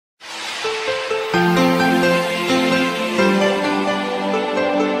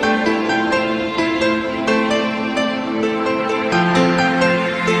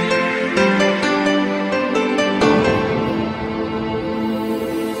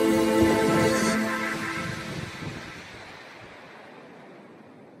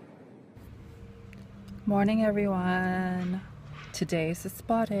Morning everyone. Today's a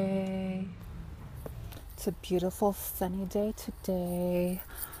spa day. It's a beautiful sunny day today.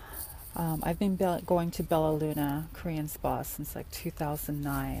 I've been going to Bella Luna Korean spa since like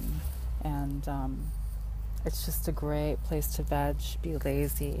 2009, and it's just a great place to veg, be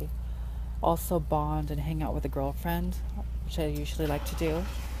lazy, also bond and hang out with a girlfriend, which I usually like to do.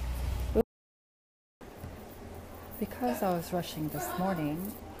 Because I was rushing this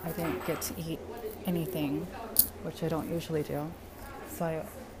morning, I didn't get to eat anything, which I don't usually do. So I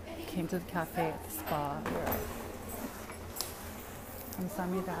came to the cafe at the spa here.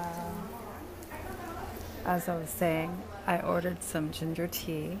 감사합니다. As I was saying, I ordered some ginger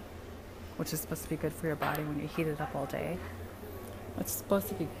tea, which is supposed to be good for your body when you heat it up all day. It's supposed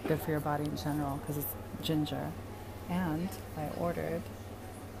to be good for your body in general because it's ginger. And I ordered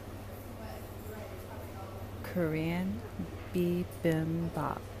Korean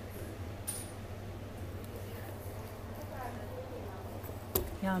bibimbap.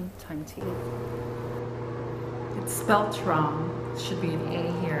 Yum, time to eat. It's spelt wrong. It should be an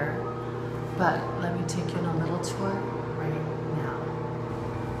A here. But let me take you on a little tour right now.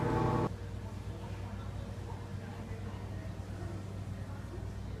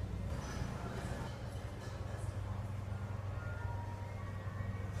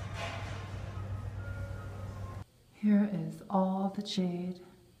 Here is all the jade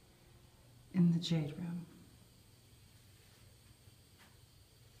in the jade room.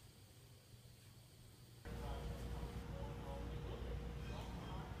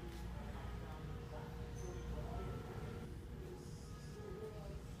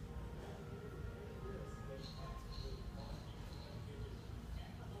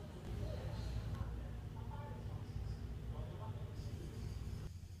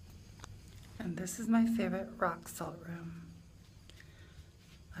 And this is my favorite rock salt room.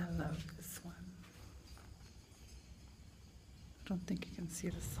 I love this one. I don't think you can see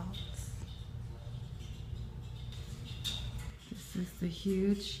the salts. This is the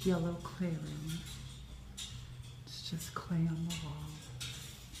huge yellow clay room. It's just clay on the wall.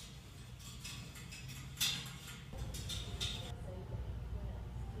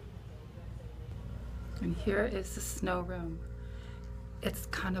 And here is the snow room. It's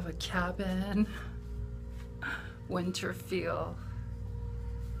kind of a cabin, winter feel.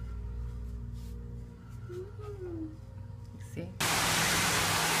 You see?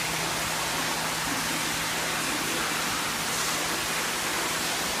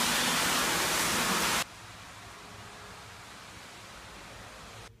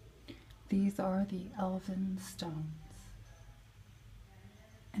 These are the Elvan stones.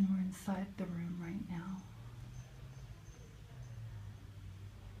 And we're inside the room right now.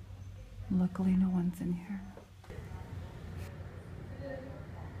 Luckily, no one's in here.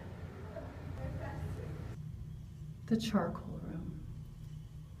 The charcoal room.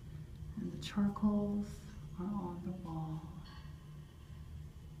 And the charcoals are on the wall,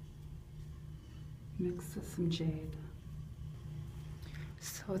 mixed with some jade.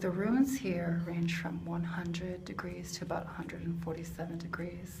 So the rooms here range from 100 degrees to about 147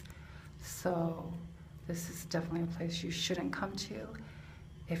 degrees. So this is definitely a place you shouldn't come to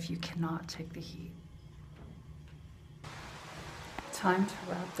if you cannot take the heat. Time to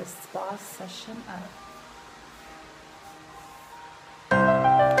wrap this spa session up.